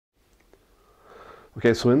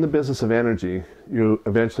Okay, so in the business of energy, you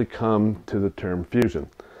eventually come to the term fusion.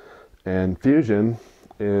 And fusion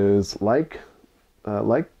is like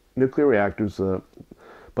nuclear reactors,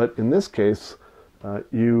 but in this case,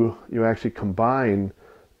 you actually combine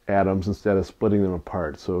atoms instead of splitting them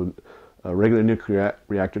apart. So a regular nuclear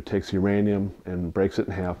reactor takes uranium and breaks it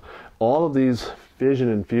in half. All of these fission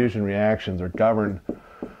and fusion reactions are governed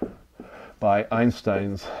by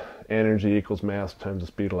Einstein's energy equals mass times the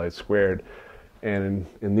speed of light squared. And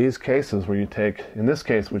in these cases where you take, in this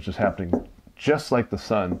case, which is happening just like the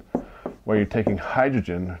sun, where you're taking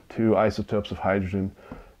hydrogen, two isotopes of hydrogen,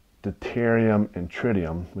 deuterium and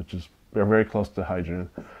tritium, which is they're very close to hydrogen.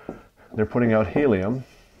 They're putting out helium.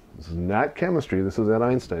 This is not chemistry, this is that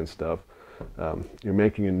Einstein stuff. You're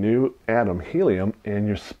making a new atom, helium, and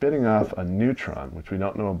you're spitting off a neutron, which we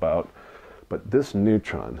don't know about. But this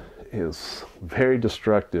neutron is very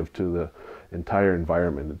destructive to the entire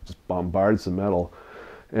environment. It just bombards the metal.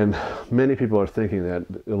 And many people are thinking that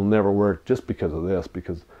it'll never work just because of this,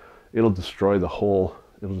 because it'll destroy the whole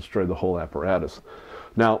apparatus.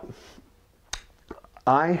 Now,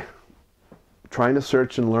 trying to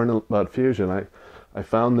search and learn about fusion, I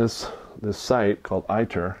found this site called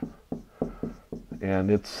ITER,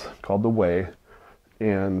 and it's called The Way,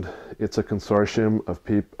 and it's a consortium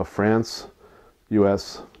of France,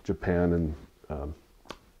 U.S., Japan,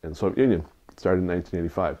 and Soviet Union. It started in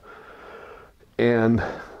 1985. And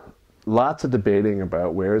lots of debating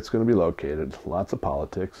about where it's going to be located, lots of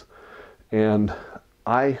politics. And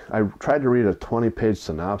I tried to read a 20-page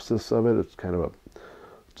synopsis of it. It's kind of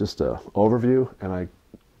just an overview, and I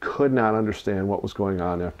could not understand what was going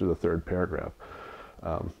on after the third paragraph.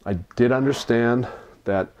 I did understand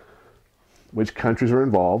that which countries were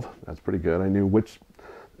involved. That's pretty good. I knew which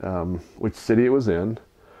city it was in.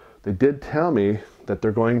 They did tell me that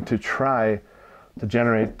they're going to try to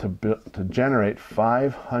generate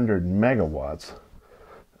 500 megawatts,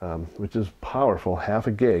 which is powerful, half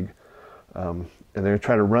a gig. And they're going to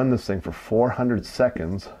try to run this thing for 400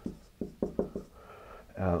 seconds,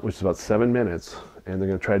 which is about 7 minutes. And they're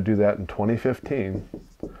going to try to do that in 2015.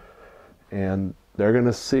 And they're going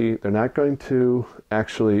to see, they're not going to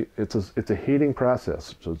actually, it's a heating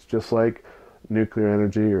process. So it's just like nuclear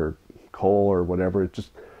energy or coal or whatever. It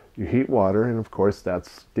just, you heat water, and of course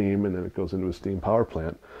that's steam, and then it goes into a steam power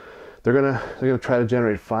plant. They're gonna try to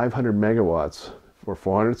generate 500 megawatts for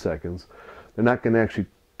 400 seconds. They're not going to actually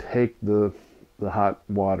take the hot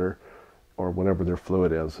water or whatever their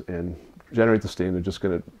fluid is and generate the steam. They're just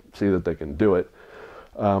going to see that they can do it.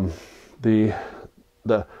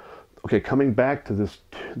 Okay, coming back to this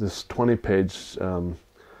 20-page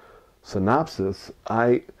synopsis,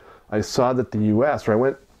 I saw that the U.S.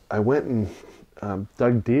 or I went and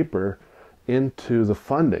dug deeper into the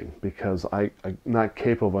funding because I'm not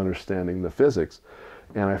capable of understanding the physics,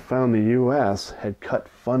 and I found the U.S. had cut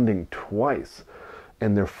funding twice,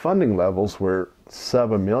 and their funding levels were sub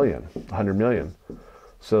 $100 million.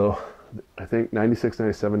 So I think 96,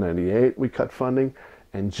 97, 98 we cut funding,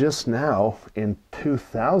 and just now in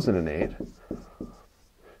 2008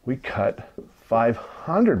 we cut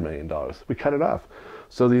 $500 million. We cut it off.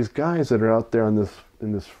 So these guys that are out there in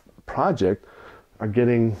this project are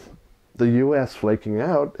getting the U.S. flaking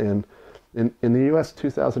out, and in the U.S.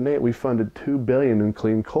 2008 we funded $2 billion in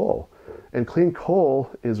clean coal. And clean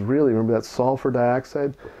coal is really, remember that sulfur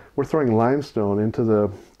dioxide? We're throwing limestone into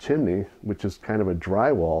the chimney, which is kind of a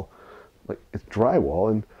drywall. Like, it's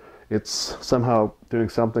drywall, and it's somehow doing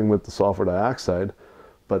something with the sulfur dioxide,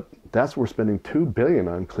 but that's what we're spending $2 billion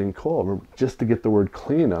on clean coal, remember, just to get the word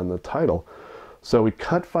clean on the title. So we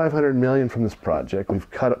cut $500 million from this project. We've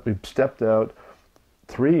stepped out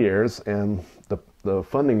 3 years, and the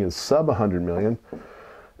funding is sub $100 million,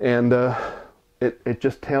 and it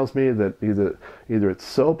just tells me that either it's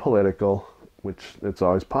so political, which it's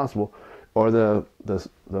always possible, or the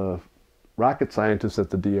rocket scientists at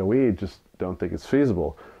the DOE just don't think it's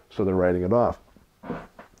feasible, so they're writing it off.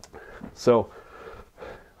 So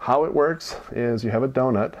how it works is you have a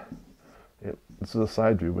donut. This is a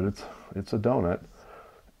side view, but it's a donut.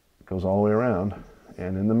 It goes all the way around,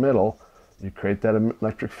 and in the middle you create that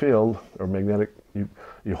electric field or magnetic. You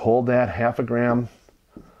hold that half a gram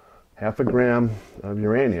of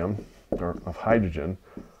uranium or of hydrogen,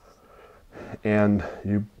 and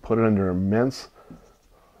you put it under immense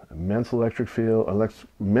electric field,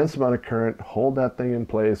 immense amount of current. Hold that thing in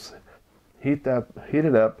place, heat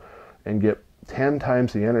it up, and get 10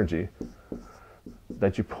 times the energy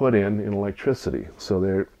that you put in electricity.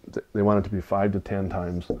 So they want it to be 5 to 10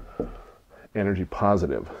 times energy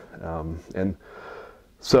positive, and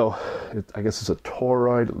so I guess it's a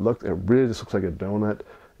toroid. It really just looks like a donut,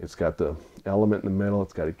 It's got the element in the middle.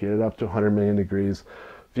 It's got to get it up to 100 million degrees.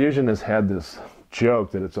 Fusion has had this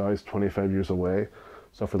joke that it's always 25 years away.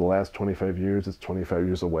 So for the last 25 years, it's 25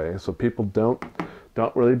 years away. So people don't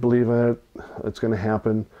really believe it's going to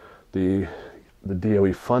happen. The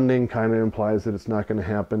DOE funding kind of implies that it's not going to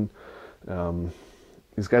happen.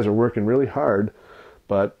 These guys are working really hard,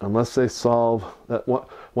 but unless they solve that,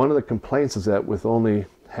 one of the complaints is that with only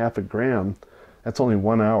half a gram, that's only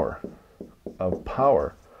 1 hour of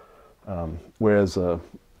power. Whereas a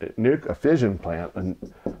fission plant, a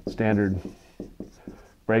standard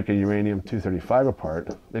break a uranium-235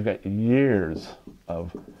 apart, they've got years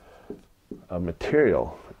of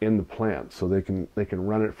material in the plant, so they can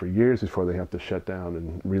run it for years before they have to shut down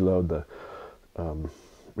and reload the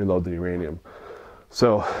uranium.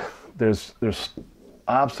 So there's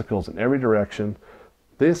obstacles in every direction.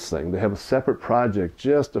 This thing, they have a separate project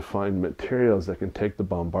just to find materials that can take the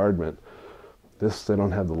bombardment. This, they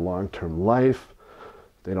don't have the long-term life.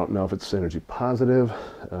 They don't know if it's energy positive.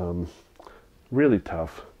 Really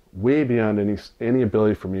tough, way beyond any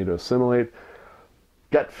ability for me to assimilate.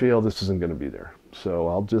 Gut feel, this isn't going to be there. So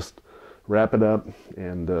I'll just wrap it up,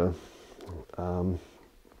 and that's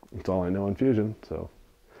all I know on fusion. So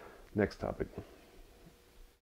next topic.